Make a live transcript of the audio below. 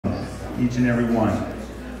each and every one.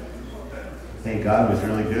 Hey, God was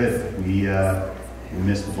really good. We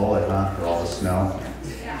missed the bullet, huh, for all the snow.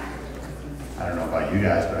 I don't know about you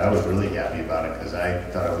guys, but I was really happy about it because I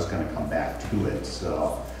thought I was going to come back to it.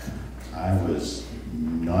 So I was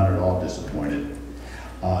not at all disappointed.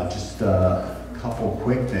 Just a couple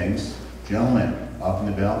quick things. Gentlemen, up in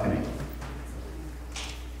the balcony.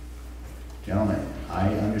 Gentlemen,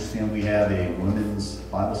 I understand we have a women's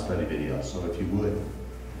Bible study video, so if you would.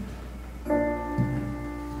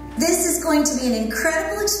 This is going to be an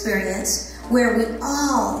incredible experience where we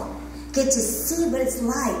all get to see what it's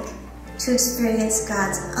like to experience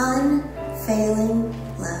God's unfailing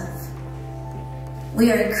love.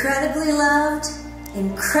 We are incredibly loved,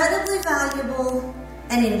 incredibly valuable,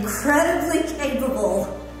 and incredibly capable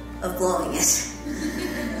of blowing it.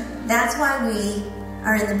 That's why we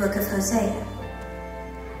are in the book of Hosea.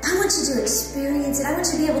 I want you to experience it. I want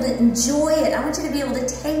you to be able to enjoy it. I want you to be able to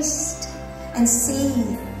taste and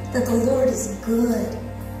see that the Lord is good.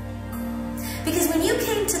 Because when you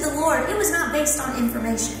came to the Lord, it was not based on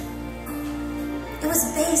information. It was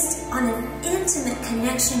based on an intimate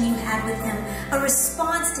connection you had with Him, a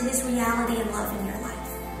response to His reality and love in your life.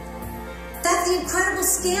 That's the incredible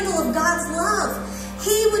scandal of God's love.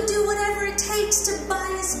 He would do whatever it takes to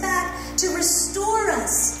buy us back, to restore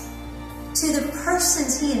us to the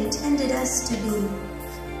persons He intended us to be.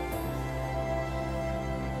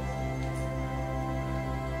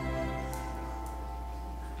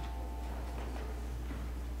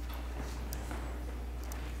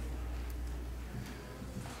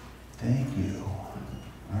 Thank you.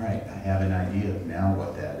 All right, I have an idea of now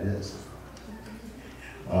what that is.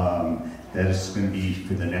 That is going to be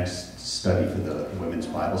for the next study, for the women's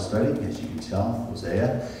Bible study, as you can tell,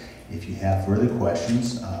 Hosea. If you have further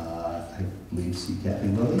questions, I believe see Kathy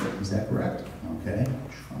Lilly, is that correct? Okay,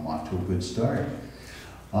 I'm off to a good start.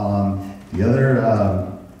 The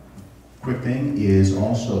other quick thing is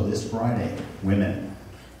also this Friday, women,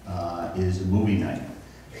 is a movie night.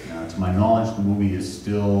 Now, to my knowledge, the movie is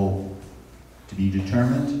still to be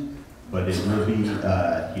determined, but it will be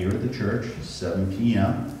here at the church, 7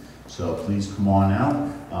 p.m. So please come on out.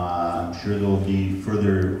 I'm sure there will be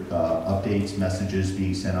further updates, messages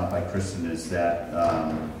being sent out by Kristen as that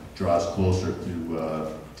draws closer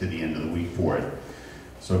to the end of the week for it.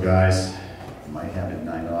 So guys, you might have a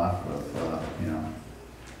night off of,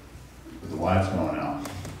 with the wives going out.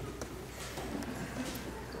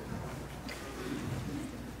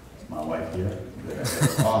 Is my wife here?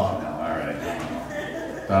 Oh, no, all right.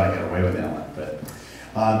 Thought I got away with that one. But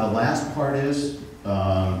the last part is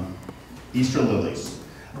Easter lilies.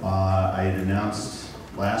 I had announced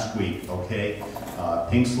last week, okay,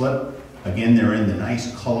 pink slip. Again, they're in the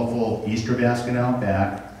nice, colorful Easter basket out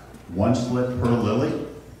back. 1 slip per lily.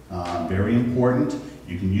 Very important.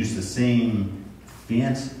 You can use the same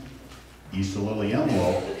fancy Easter lily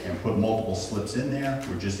envelope and put multiple slips in there.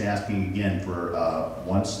 We're just asking again for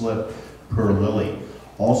 1 slip per lily.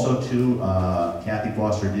 Also, too, Kathy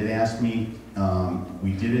Foster did ask me,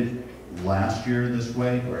 we did it last year this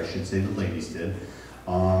way, or I should say the ladies did,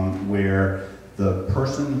 where the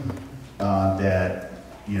person that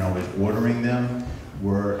is ordering them,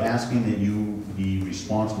 we're asking that you be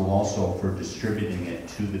responsible also for distributing it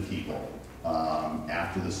to the people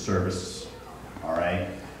after the service. All right.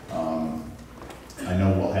 I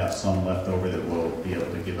know we'll have some left over that we'll be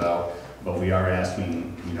able to give out, but we are asking,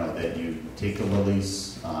 that you take the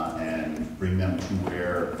lilies and bring them to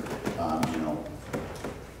where,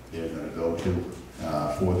 they're going to go to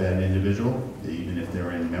for that individual, even if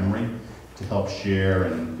they're in memory, to help share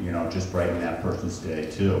and, just brighten that person's day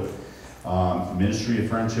too. Ministry of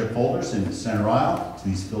Friendship folders in the center aisle.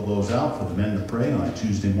 Please fill those out for the men to pray on a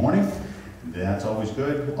Tuesday morning. That's always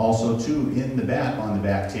good. Also, too, in the back, on the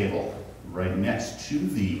back table, right next to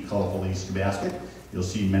the colorful Easter basket, you'll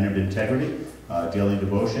see Men of Integrity, daily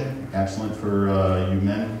devotion. Excellent for you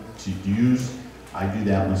men to use. I do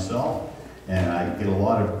that myself, and I get a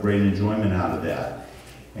lot of great enjoyment out of that.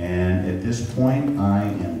 And at this point, I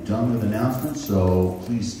am done with announcements, so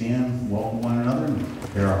please stand, welcome one another, and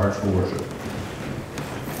prepare our hearts for worship.